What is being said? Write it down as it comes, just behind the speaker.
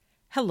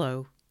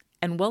Hello,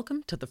 and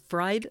welcome to the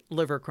Fried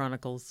Liver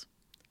Chronicles.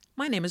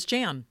 My name is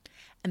Jan,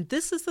 and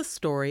this is the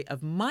story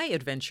of my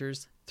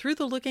adventures through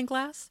the looking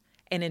glass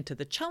and into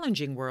the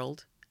challenging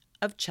world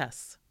of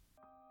chess.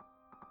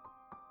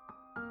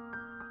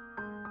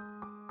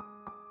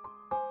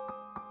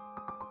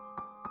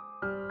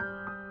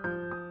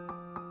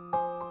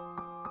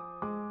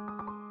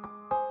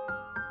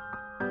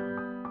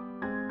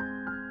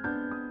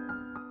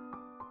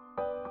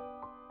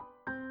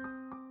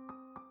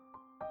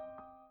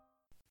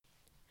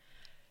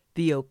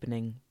 The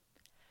opening.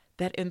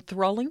 That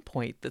enthralling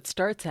point that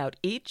starts out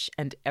each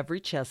and every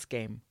chess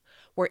game,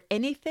 where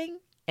anything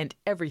and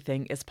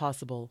everything is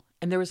possible,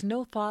 and there is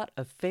no thought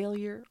of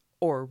failure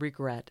or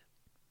regret.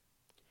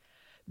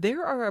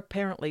 There are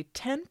apparently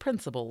 10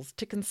 principles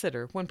to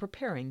consider when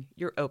preparing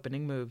your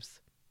opening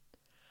moves.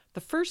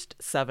 The first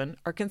 7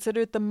 are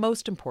considered the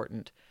most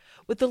important,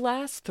 with the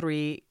last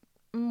 3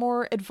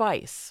 more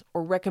advice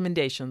or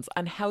recommendations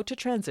on how to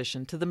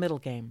transition to the middle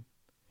game.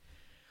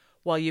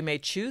 While you may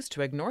choose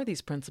to ignore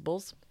these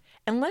principles,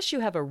 unless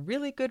you have a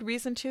really good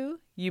reason to,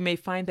 you may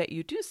find that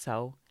you do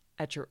so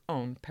at your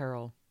own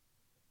peril.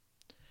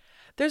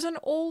 There's an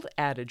old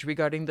adage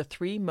regarding the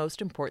 3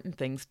 most important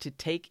things to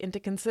take into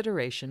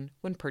consideration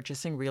when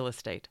purchasing real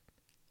estate: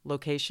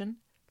 location,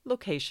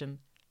 location,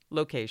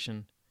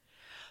 location.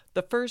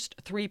 The first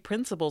 3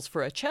 principles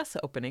for a chess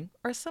opening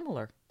are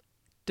similar: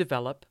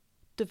 develop,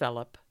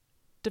 develop,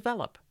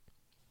 develop.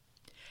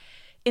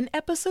 In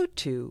episode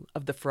 2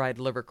 of the Fried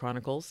Liver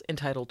Chronicles,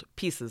 entitled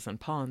Pieces and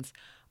Pawns,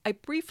 I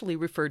briefly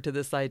referred to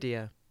this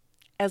idea.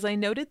 As I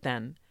noted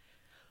then,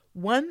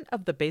 one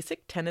of the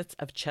basic tenets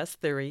of chess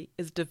theory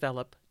is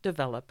develop,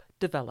 develop,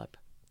 develop.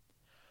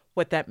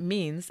 What that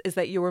means is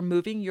that you are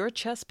moving your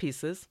chess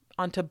pieces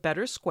onto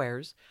better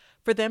squares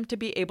for them to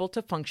be able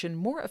to function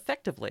more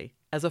effectively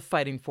as a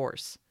fighting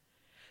force.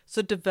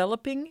 So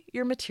developing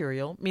your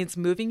material means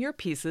moving your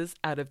pieces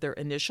out of their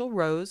initial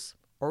rows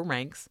or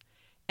ranks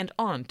and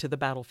on to the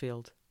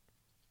battlefield.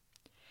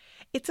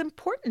 It's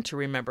important to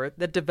remember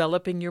that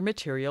developing your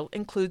material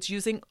includes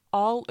using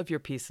all of your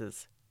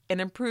pieces and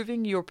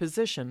improving your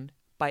position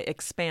by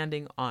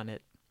expanding on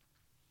it.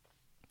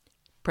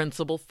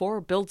 Principle 4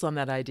 builds on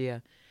that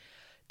idea: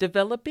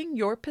 developing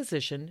your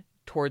position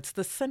towards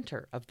the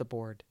center of the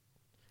board.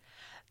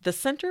 The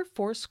center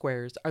 4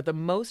 squares are the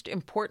most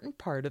important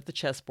part of the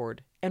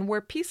chessboard and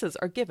where pieces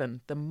are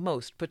given the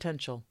most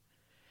potential.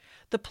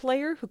 The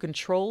player who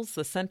controls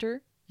the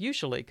center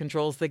usually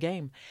controls the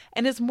game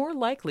and is more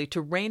likely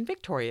to reign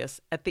victorious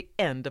at the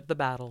end of the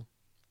battle.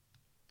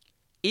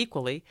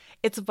 Equally,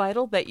 it's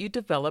vital that you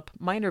develop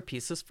minor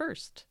pieces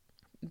first.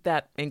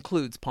 That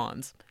includes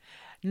pawns,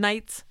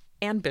 knights,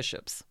 and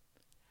bishops.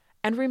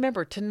 And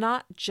remember to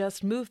not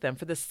just move them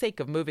for the sake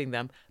of moving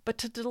them, but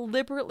to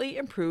deliberately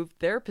improve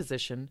their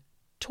position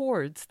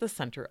towards the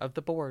center of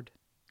the board.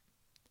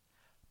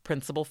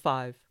 Principle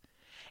 5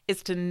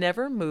 is to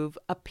never move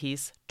a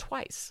piece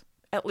twice,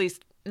 at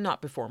least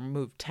not before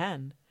move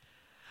 10.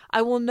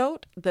 I will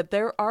note that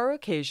there are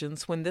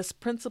occasions when this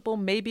principle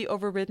may be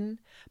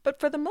overridden, but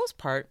for the most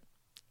part,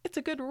 it's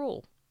a good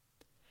rule.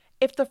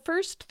 If the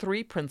first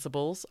 3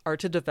 principles are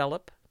to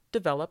develop,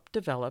 develop,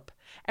 develop,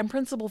 and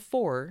principle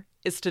 4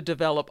 is to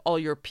develop all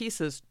your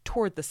pieces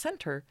toward the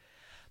center,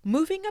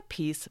 moving a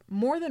piece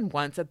more than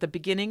once at the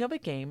beginning of a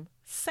game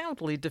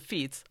soundly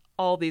defeats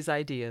all these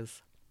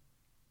ideas.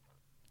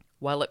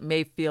 While it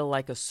may feel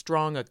like a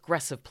strong,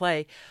 aggressive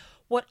play,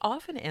 what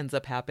often ends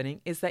up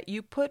happening is that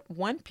you put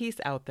one piece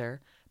out there,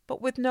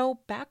 but with no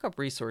backup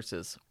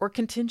resources or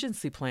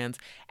contingency plans,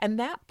 and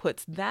that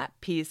puts that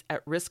piece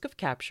at risk of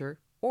capture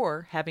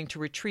or having to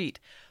retreat,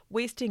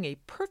 wasting a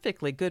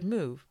perfectly good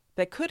move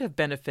that could have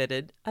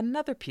benefited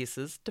another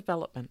piece's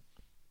development.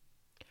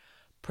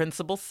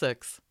 Principle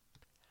 6.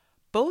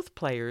 Both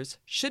players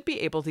should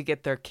be able to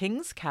get their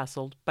kings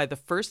castled by the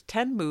first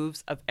 10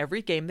 moves of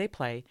every game they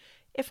play,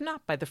 if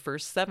not by the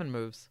first 7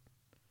 moves.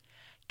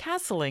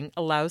 Castling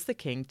allows the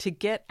king to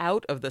get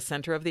out of the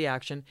center of the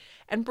action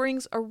and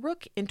brings a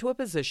rook into a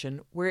position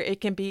where it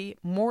can be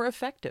more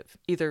effective,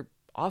 either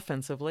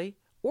offensively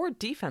or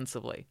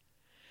defensively.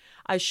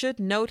 I should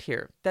note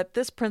here that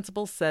this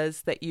principle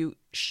says that you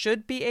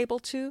should be able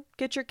to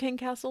get your king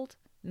castled,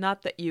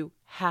 not that you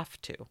have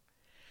to.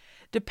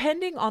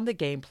 Depending on the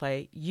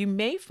gameplay, you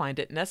may find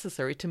it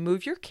necessary to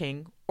move your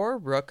king or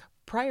rook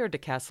prior to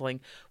castling,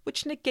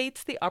 which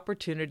negates the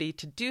opportunity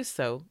to do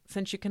so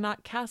since you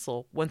cannot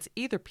castle once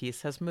either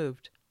piece has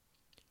moved.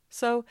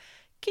 So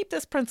keep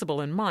this principle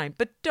in mind,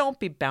 but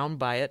don't be bound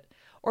by it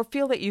or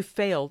feel that you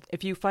failed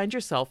if you find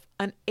yourself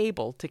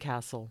unable to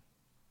castle.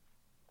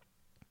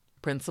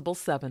 Principle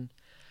 7.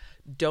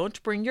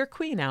 Don't bring your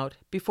queen out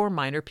before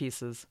minor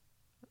pieces.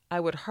 I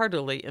would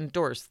heartily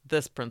endorse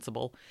this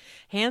principle.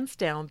 Hands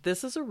down,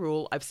 this is a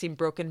rule I've seen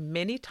broken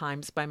many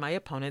times by my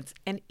opponents,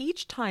 and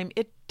each time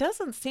it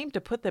doesn't seem to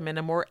put them in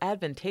a more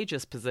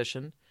advantageous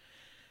position.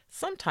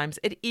 Sometimes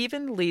it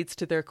even leads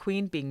to their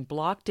queen being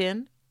blocked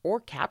in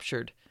or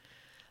captured.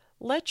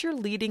 Let your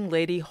leading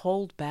lady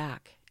hold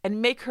back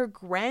and make her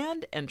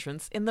grand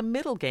entrance in the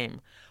middle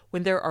game,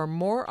 when there are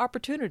more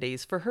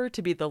opportunities for her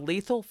to be the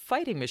lethal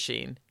fighting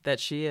machine that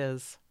she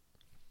is.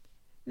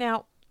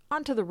 Now,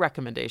 on to the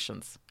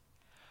recommendations.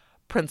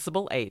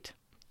 Principle 8.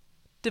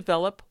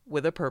 Develop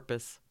with a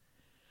purpose.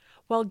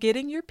 While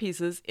getting your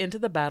pieces into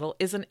the battle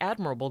is an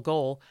admirable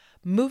goal,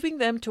 moving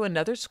them to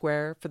another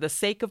square for the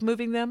sake of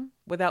moving them,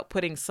 without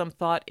putting some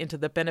thought into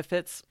the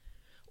benefits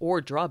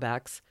or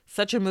drawbacks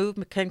such a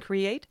move can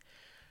create,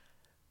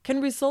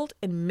 can result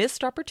in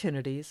missed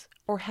opportunities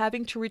or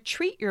having to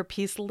retreat your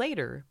piece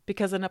later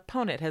because an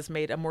opponent has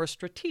made a more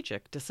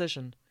strategic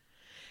decision.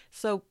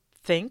 So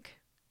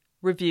think,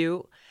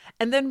 review,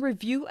 and then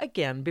review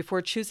again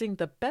before choosing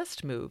the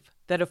best move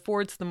that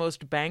affords the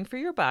most bang for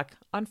your buck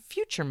on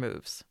future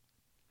moves.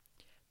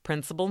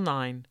 Principle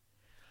 9.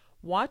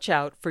 Watch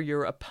out for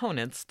your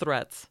opponent's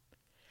threats.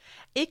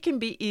 It can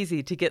be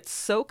easy to get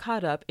so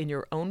caught up in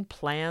your own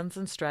plans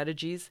and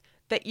strategies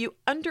that you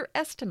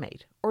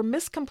underestimate or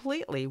miss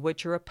completely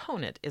what your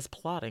opponent is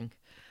plotting.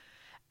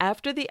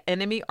 After the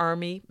enemy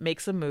army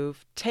makes a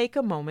move, take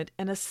a moment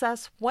and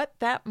assess what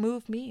that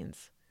move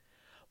means.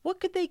 What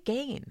could they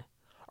gain?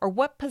 Or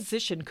what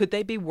position could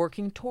they be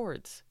working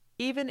towards,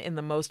 even in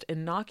the most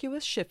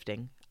innocuous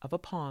shifting of a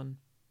pawn?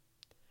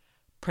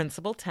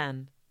 Principle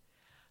 10.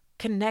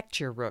 Connect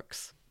your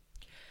rooks.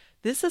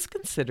 This is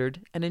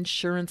considered an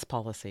insurance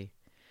policy.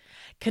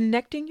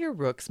 Connecting your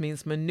rooks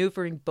means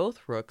maneuvering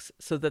both rooks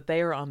so that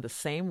they are on the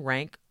same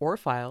rank or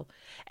file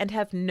and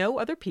have no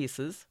other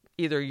pieces,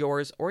 either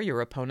yours or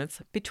your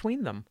opponent's,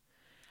 between them.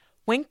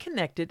 When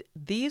connected,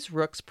 these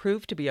rooks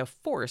prove to be a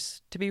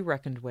force to be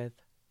reckoned with.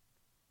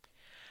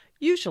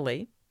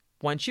 Usually,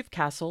 once you've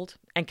castled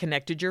and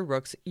connected your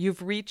rooks,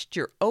 you've reached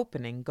your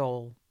opening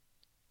goal.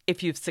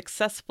 If you've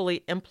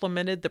successfully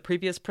implemented the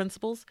previous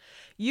principles,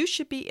 you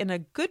should be in a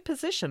good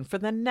position for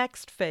the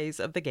next phase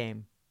of the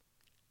game,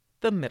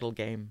 the middle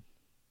game.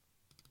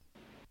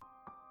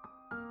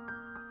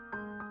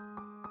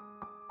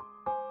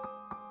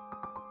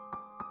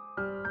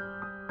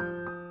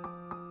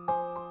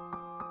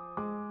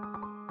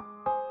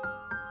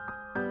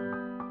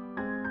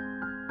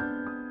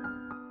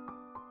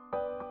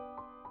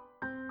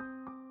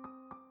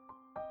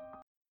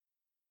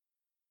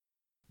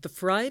 The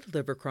Fried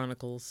Liver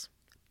Chronicles,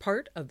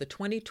 part of the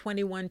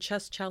 2021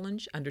 Chess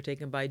Challenge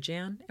undertaken by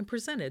Jan and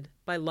presented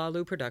by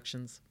Lalu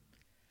Productions.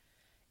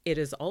 It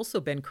has also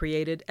been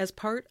created as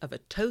part of a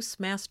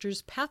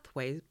Toastmasters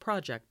Pathway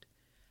project.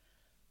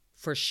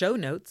 For show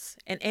notes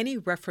and any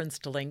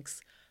referenced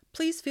links,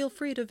 please feel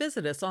free to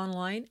visit us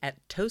online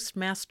at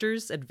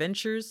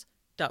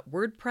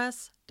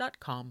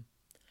toastmastersadventures.wordpress.com.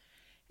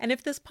 And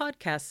if this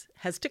podcast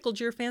has tickled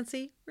your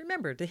fancy,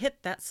 remember to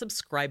hit that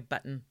subscribe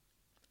button.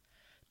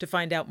 To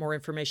find out more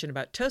information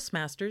about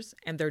Toastmasters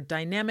and their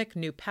dynamic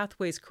new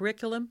Pathways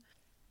curriculum,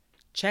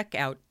 check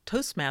out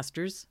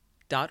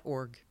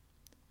toastmasters.org.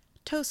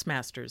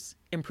 Toastmasters,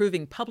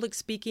 improving public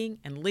speaking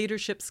and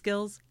leadership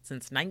skills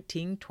since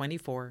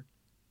 1924.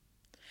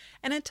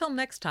 And until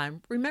next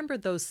time, remember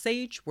those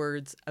sage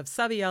words of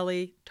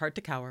Savielly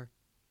Tartakower.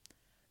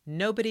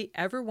 Nobody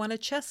ever won a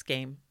chess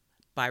game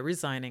by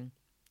resigning.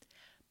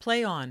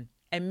 Play on,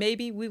 and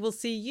maybe we will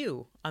see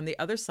you on the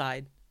other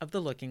side of the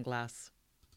looking glass.